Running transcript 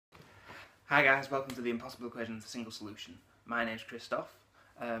Hi guys, welcome to the Impossible Equation with a Single Solution. My name's Krzystof.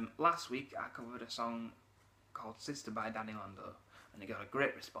 Last week I covered a song called Sister by Danny Lando and it got a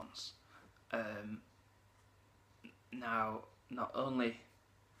great response. Now, not only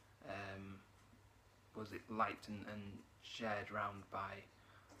was it liked and shared around by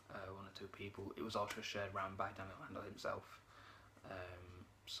one or two people, it was also shared around by Danny Lando himself.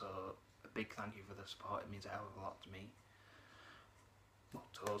 So a big thank you for the support, it means a hell of a lot to me. Well,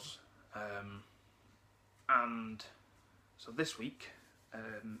 to us. And so this week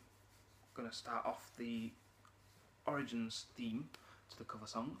I'm going to start off the Origins theme to the cover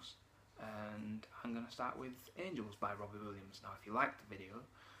songs, and I'm going to start with Angels by Robbie Williams. Now if you liked the video,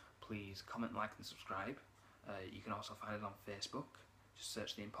 please comment, like and subscribe. You can also find it on Facebook, just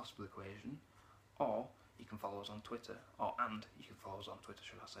search the Impossible Equation, or you can follow us on Twitter, you can follow us on Twitter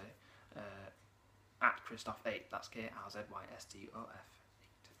should I say, at Krzystof8, that's K-R-Z-Y-S-T-O-F 8.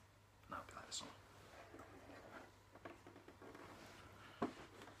 Now I'll be like the song.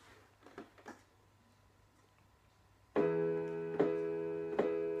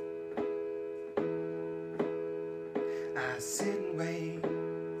 I sit and wait.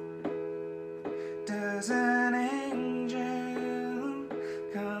 Does an angel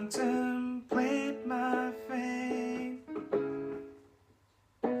contemplate my fate?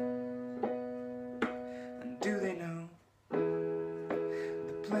 And do they know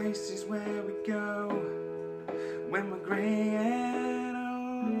the places where we go when we're grey and old?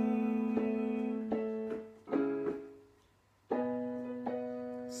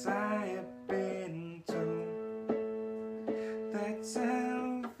 So I have been told that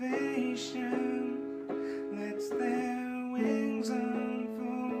salvation lets their wings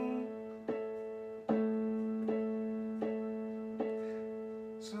unfold.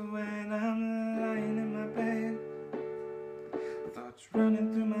 So when I'm lying in my bed, thoughts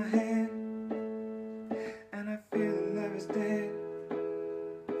running through my head, and I feel love is dead,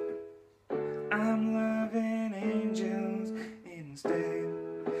 I'm loving angels instead.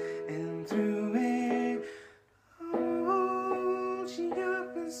 And through it, oh, she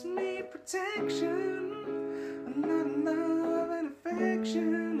offers me protection, a lot of love and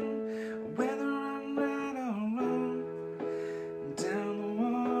affection, whether I'm right or wrong, down the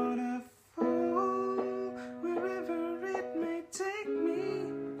waterfall, wherever it may take me.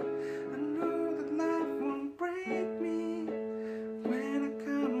 I know that life won't break me when I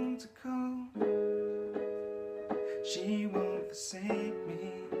come to call. She won't forsake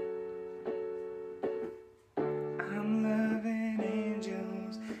me. I'm loving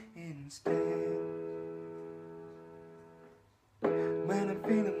angels instead. When I'm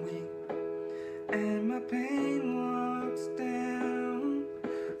feeling weak and my pain walks down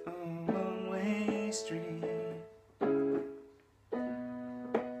a one-way street,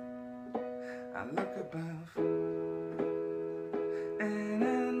 I look above and I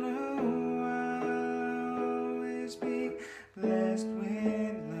know I'll always be blessed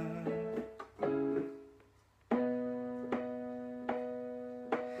with love.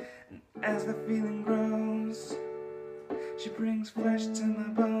 And as the feeling grows, she brings flesh to my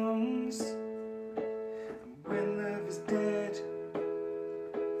bones. And when love is dead,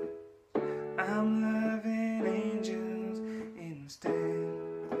 I'm loving angels instead.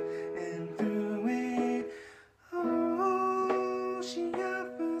 And through it, oh, she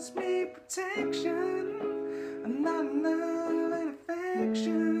offers me protection, a lot of love and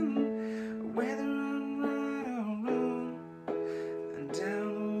affection, whether I'm right or wrong, and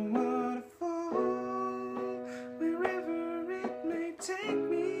down the waterfall, wherever it may take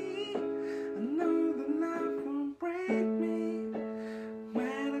me. I know that life won't break me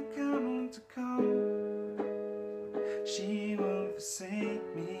when I come to call. She won't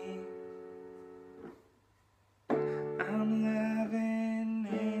forsake me. I'm loving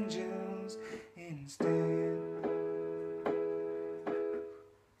angels instead.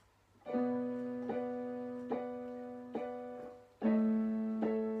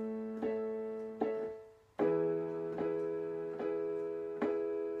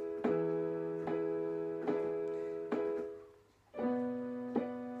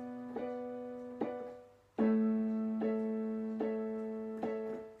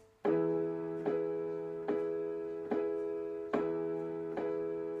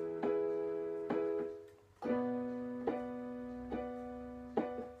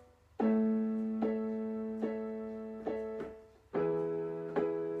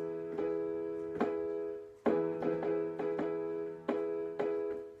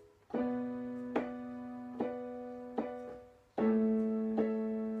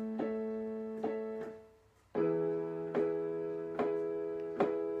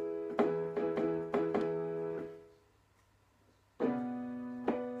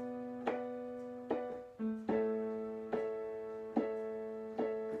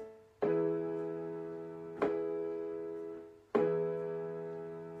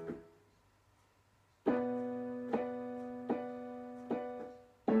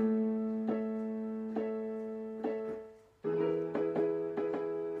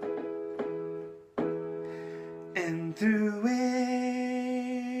 And through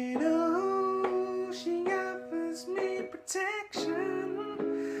it all, she offers me protection,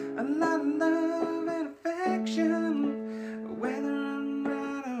 a lot of love and affection, whether I'm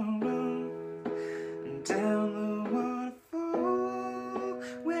right or wrong. And down the waterfall,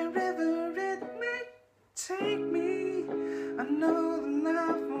 wherever it may take me, I know the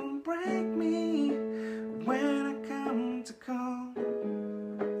love won't break me. When I come to call,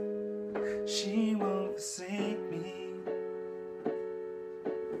 she won't forsake me.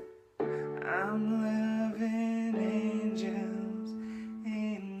 I'm loving angels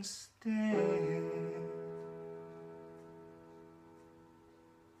instead.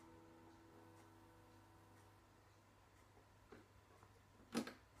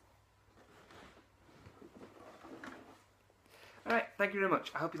 Alright, thank you very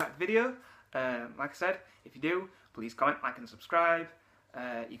much. I hope you liked the video. Like I said, if you do, please comment, like and subscribe.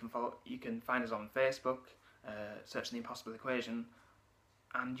 You can find us on Facebook, searching the Impossible Equation,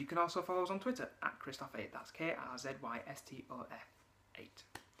 and you can also follow us on Twitter at Krzystof8. That's Krzystof8.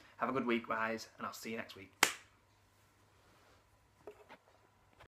 Have a good week, guys, and I'll see you next week.